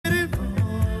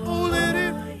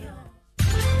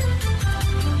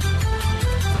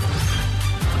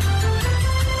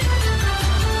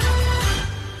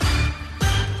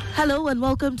Hello and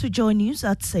welcome to Joy News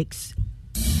at 6.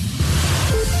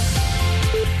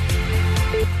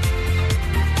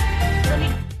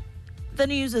 The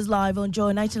news is live on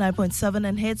Joy 99.7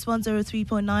 and hits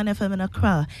 103.9 FM in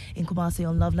Accra, in Kumasi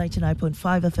on Love 99.5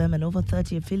 FM and over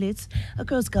 30 affiliates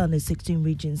across Ghana's 16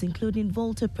 regions, including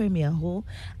Volta Premier Ho,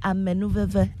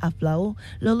 Amenuveve Aflao,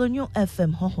 Lolonyo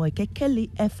FM Ho,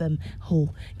 Kekeli FM Ho.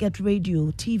 Get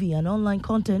radio, TV and online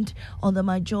content on the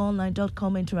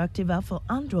myjoyonline.com interactive app for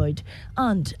Android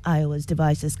and iOS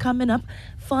devices. Coming up,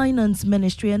 Finance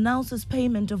Ministry announces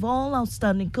payment of all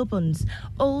outstanding coupons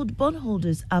owed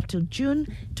bondholders up till June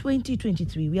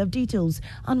 2023. We have details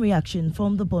and reaction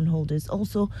from the bondholders.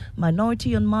 Also,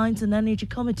 Minority on Mines and Energy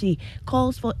Committee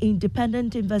calls for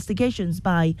independent investigations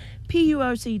by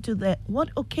PURC to what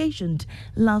occasioned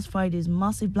last Friday's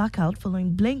massive blackout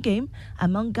following blame game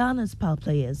among Ghana's power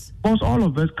players. Because all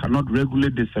of us cannot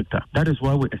regulate this sector. That is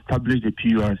why we established the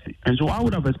PURC. And so I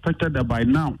would have expected that by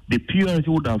now the PURC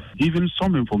would have given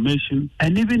some information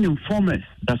and even informed us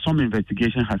that some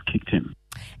investigation has kicked in.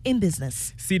 In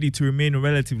business, Cedi to remain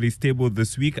relatively stable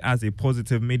this week as a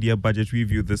positive media budget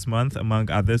review this month,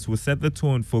 among others, will set the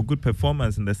tone for good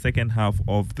performance in the second half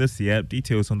of this year.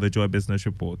 Details on the Joy Business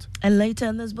Report. And later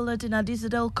in this bulletin,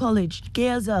 Adisadel College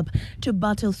gears up to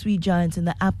battle Sweet Giants in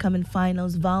the upcoming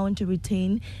finals, vowing to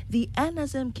retain the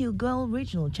NSMQ Girl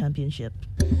Regional Championship.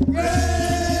 They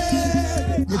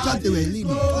thought they were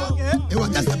leading. It was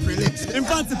just a prelims. In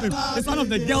fact, it's one of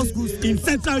the girls' schools in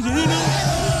Central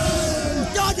Virginia.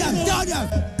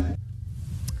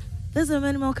 There's a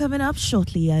many more coming up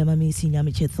shortly. I am Amisi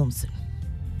Nyamiche Thompson.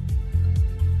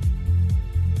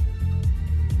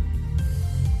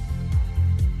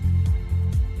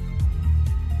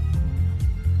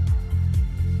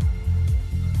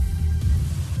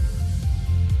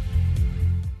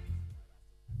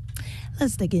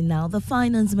 Let's dig in now. The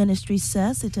Finance Ministry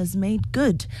says it has made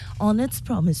good on its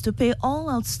promise to pay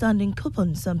all outstanding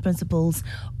coupons and principals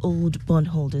owed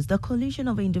bondholders. The coalition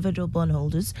of individual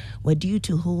bondholders were due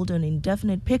to hold an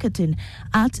indefinite picketing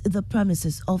at the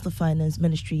premises of the Finance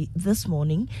Ministry this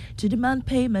morning to demand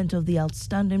payment of the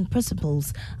outstanding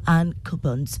principals and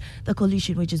coupons. The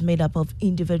coalition, which is made up of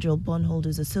Individual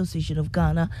Bondholders Association of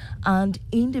Ghana and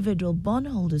Individual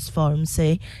Bondholders Forum,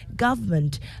 say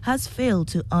government has failed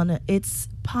to honor its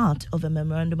part of a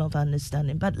memorandum of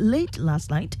understanding. But late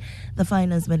last night, the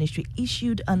Finance Ministry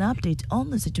issued an update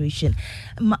on the situation.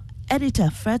 Editor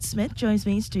Fred Smith joins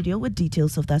me in studio with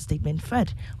details of that statement.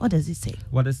 Fred, what does it say?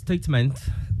 Well, the statement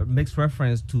makes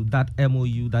reference to that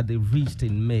MOU that they reached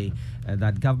in May,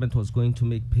 that government was going to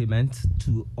make payment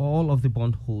to all of the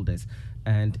bondholders.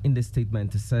 And in the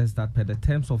statement, it says that per the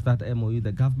terms of that MOU,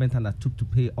 the government undertook to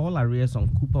pay all arrears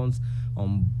on coupons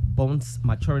on bonds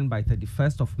maturing by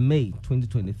 31st of May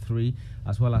 2023,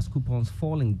 as well as coupons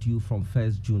falling due from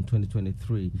 1st June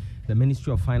 2023. The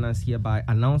Ministry of Finance hereby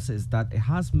announces that it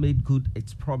has made good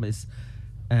its promise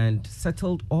and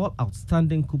settled all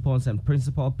outstanding coupons and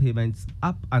principal payments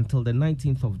up until the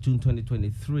 19th of June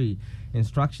 2023.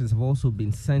 Instructions have also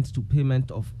been sent to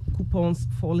payment of coupons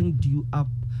falling due up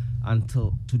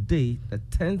until today, the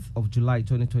 10th of July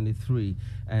 2023,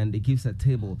 and it gives a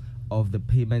table of the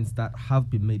payments that have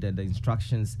been made and the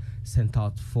instructions sent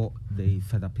out for the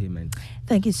further payment.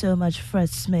 Thank you so much. Fred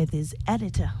Smith is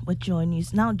editor with Joy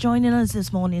News. Now joining us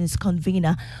this morning is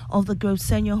convener of the group,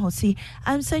 Senor Hosi.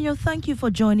 And Senor, thank you for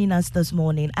joining us this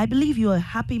morning. I believe you're a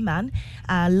happy man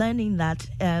learning that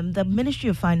the Ministry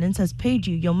of Finance has paid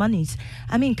you your monies.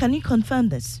 I mean, can you confirm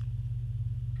this?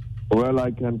 Well,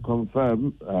 I can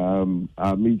confirm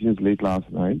our meetings late last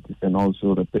night and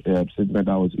also the statement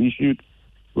that was issued.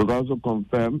 We've also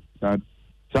confirmed that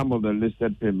some of the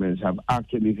listed payments have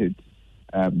actually hit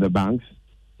the banks.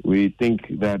 We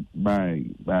think that by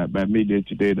midday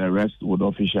today, the rest would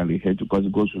officially hit because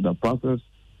it goes through the process.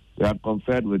 We have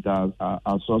conferred with our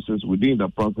sources within the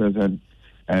process, and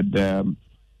the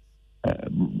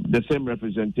same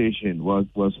representation was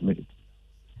made.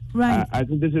 Right. I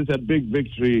think this is a big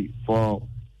victory for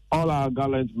all our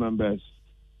gallant members,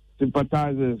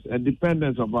 sympathizers, and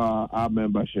dependents of our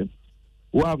membership,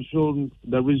 who have shown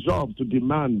the resolve to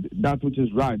demand that which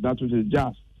is right, that which is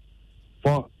just,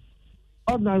 for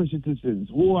ordinary citizens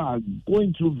who are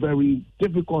going through very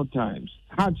difficult times,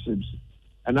 hardships.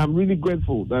 And I'm really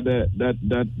grateful that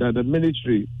the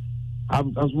ministry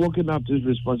has woken up to its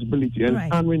responsibility and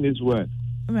honoring its word.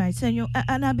 Right, Senor,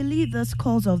 and I believe this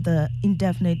cause of the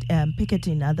indefinite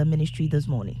picketing at the ministry this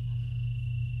morning.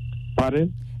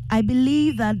 Pardon? I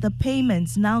believe that the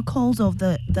payments now cause of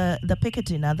the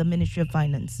picketing at the Ministry of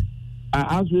Finance.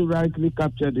 As we rightly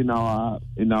captured in our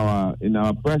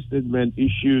press statement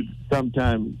issued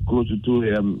sometime close to 2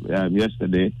 a.m.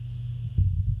 Yesterday,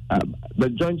 the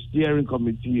Joint Steering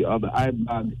Committee of the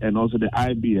IBAG and also the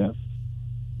IBF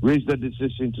reached the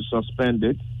decision to suspend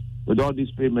it with all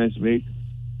these payments made.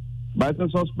 But the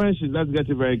suspension, let's get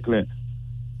it very clear.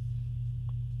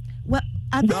 Well,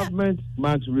 government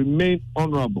must remain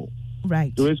honorable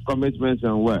to its commitments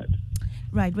and word.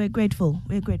 Right, we're grateful.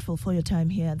 We're grateful for your time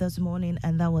here this morning.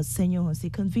 And that was Senyo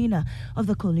Hosi, convener of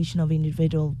the Coalition of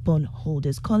Individual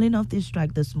Bondholders, calling off this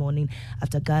strike this morning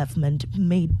after government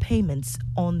made payments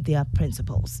on their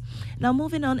principals. Now,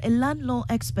 moving on, a land law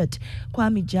expert,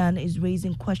 Kwame Jan, is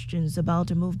raising questions about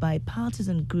a move by a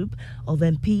partisan group of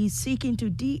MPs seeking to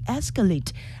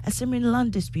de-escalate a simmering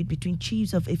land dispute between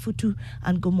chiefs of Ifutu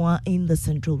and Gomoa in the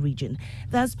central region.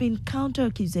 There's been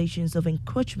counter-accusations of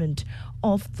encroachment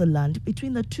of the land between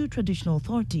the two traditional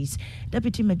authorities.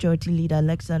 Deputy Majority Leader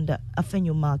Alexander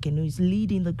Afenyo-Markin, who is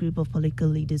leading the group of political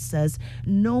leaders, says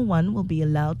no one will be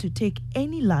allowed to take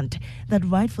any land that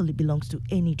rightfully belongs to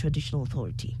any traditional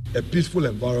authority. A peaceful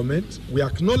environment. We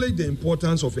acknowledge the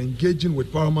importance of engaging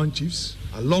with paramount chiefs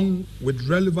along with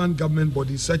relevant government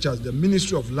bodies such as the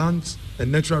Ministry of Lands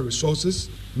and Natural Resources,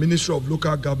 Ministry of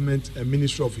Local Government and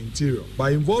Ministry of Interior.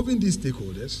 By involving these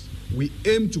stakeholders, we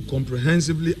aim to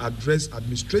comprehensively address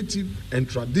administrative and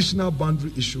traditional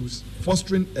boundary issues,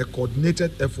 fostering a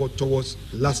coordinated effort towards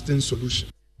lasting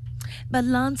solutions. But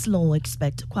lands law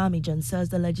expert Kwame Jan says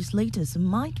the legislators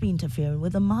might be interfering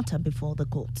with the matter before the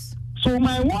courts. So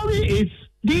my worry is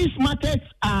these matters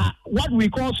are what we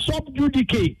call sub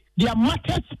judice. They are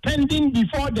matters pending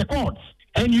before the courts.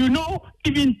 And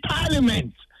even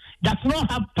Parliament does not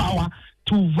have power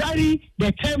to vary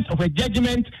the terms of a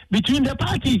judgment between the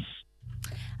parties.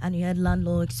 And you had land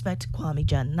law expert Kwame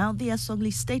Jan. Now, the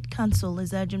Asogli State Council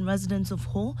is urging residents of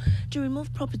Ho to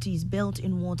remove properties built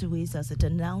in waterways as it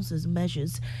announces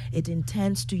measures it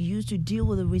intends to use to deal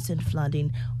with the recent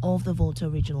flooding of the Volta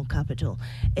regional capital.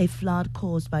 A flood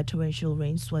caused by torrential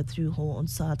rain swept through Ho on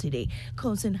Saturday,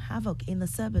 causing havoc in the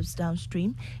suburbs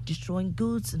downstream, destroying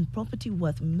goods and property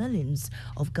worth millions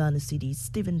of Ghana cedis.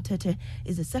 Stephen Tete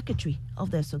is the secretary of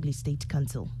the Asogli State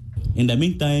Council. In the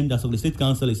meantime, the Asogli State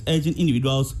Council is urging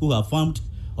individuals who have farmed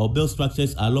or built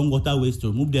structures along waterways to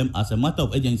remove them as a matter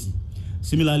of urgency.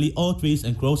 Similarly, all trees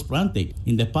and crops planted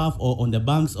in the path or on the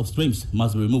banks of streams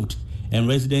must be removed, and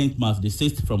residents must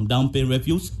desist from dumping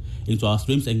refuse into our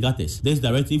streams and gutters. These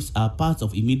directives are part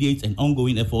of immediate and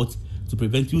ongoing efforts to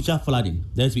prevent future flooding.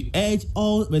 Thus, we urge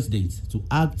all residents to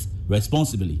act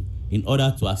responsibly in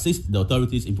order to assist the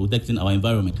authorities in protecting our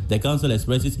environment. The Council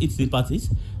expresses its sympathies,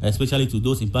 especially to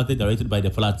those impacted directly by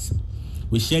the floods.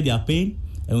 We share their pain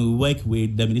and we work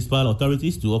with the municipal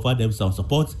authorities to offer them some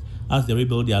support as they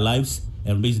rebuild their lives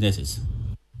and businesses.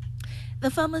 The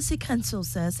Pharmacy Council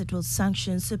says it will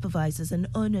sanction supervisors and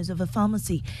owners of a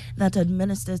pharmacy that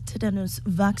administers tetanus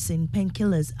vaccine,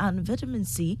 painkillers, and vitamin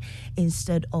C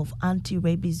instead of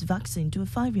anti-rabies vaccine to a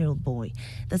 5-year-old boy.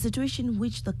 The situation,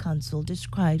 which the council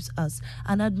describes as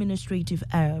an administrative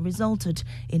error, resulted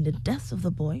in the death of the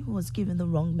boy, who was given the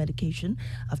wrong medication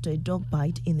after a dog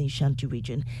bite in the Ashanti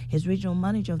region. His regional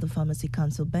manager of the Pharmacy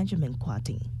Council, Benjamin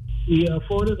Kwating. We have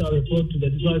forwarded our report to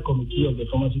the Digital Committee of the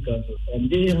Pharmacy Council,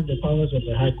 and they have the powers of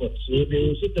the High Court. So they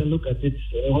will sit and look at it,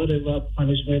 whatever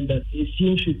punishment that is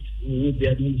seen should will be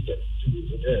administered to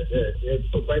the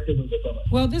proprietor of the pharmacy.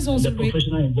 Well, this also the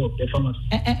professional involved, the pharmacy.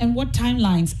 And what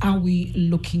timelines are we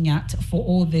looking at for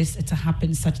all this to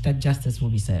happen such that justice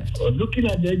will be served? Looking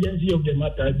at the urgency of the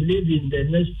matter, I believe in the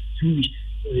next 2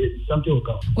 weeks, something will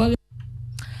come. Well,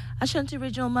 Ashanti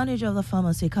Regional Manager of the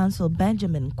Pharmacy Council,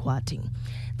 Benjamin Kwating.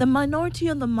 The Minority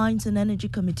on the Mines and Energy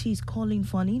Committee is calling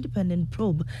for an independent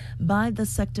probe by the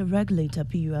sector regulator,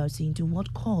 PURC, into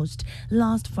what caused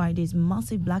last Friday's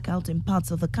massive blackout in parts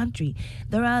of the country.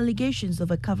 There are allegations of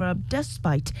a cover-up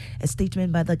despite a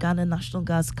statement by the Ghana National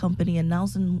Gas Company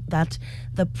announcing that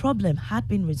the problem had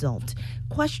been resolved.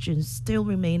 Questions still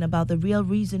remain about the real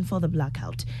reason for the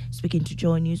blackout. Speaking to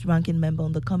Joy News, ranking member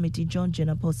on the committee, John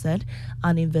Jenapo, said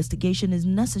an investigation is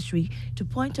necessary to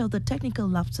point out the technical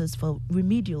lapses for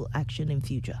remedial action in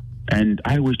future. And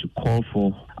I wish to call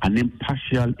for an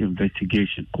impartial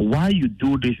investigation. Why you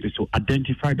do this is to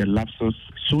identify the lapses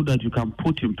so that you can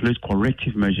put in place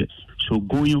corrective measures So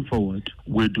going forward,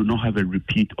 we do not have a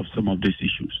repeat of some of these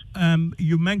issues.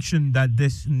 You mentioned that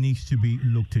this needs to be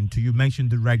looked into. You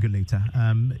mentioned the regulator.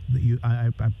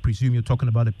 I presume you're talking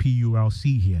about the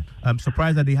PURC here. I'm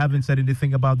surprised that they haven't said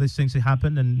anything about this since it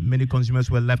happened, and many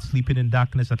consumers were left sleeping in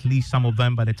darkness, at least some of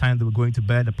them. By the time they were going to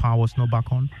bed, the power was not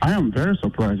back on. I am very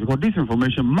surprised because this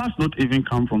information must not even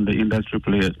come from the industry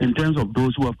players in terms of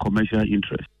those who have commercial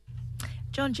interest.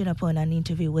 John Jinapo in an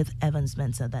interview with Evans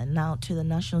Mensah. Then now to the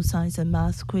National Science and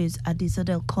Maths Quiz at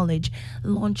Isadel College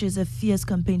launches a fierce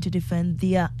campaign to defend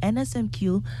their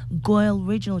NSMQ Goyle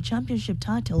Regional Championship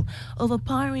title,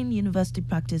 overpowering university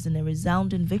practice in a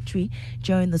resounding victory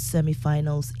during the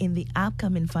semi-finals. In the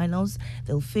upcoming finals,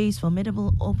 they'll face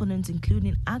formidable opponents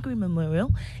including Agri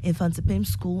Memorial, Infante Pim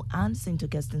School and St.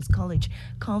 Augustine's College.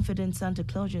 Confident Santa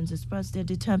Clausians expressed their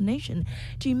determination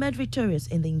to emerge victorious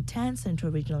in the intense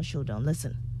Central Regional Showdown. Listen.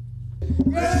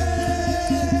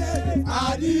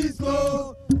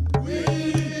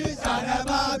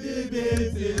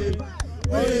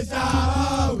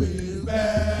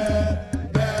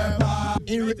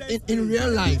 In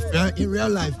real life,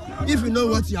 if you know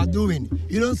what you are doing,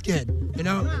 you don't scared. You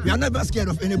know, we are never scared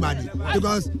of anybody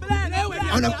because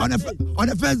on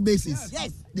a first basis,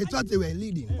 they thought they were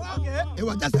leading. It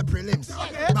was just a prelims,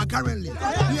 but currently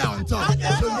we are on top. So we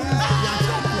are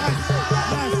champions.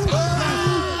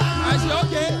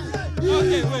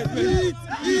 Okay, wait.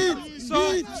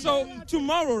 So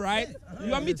tomorrow, right?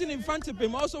 You are meeting Infante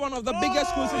Pim, also one of the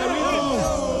biggest schools in the region.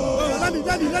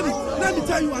 Let me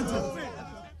tell you one thing.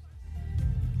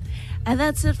 And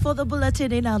that's it for the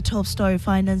bulletin. In our top story,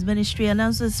 Finance Ministry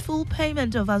announces full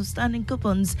payment of outstanding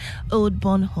coupons owed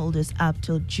bondholders up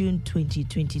till June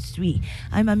 2023.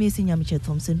 I'm Amisi Nyamiche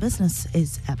Thompson. Business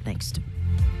is up next.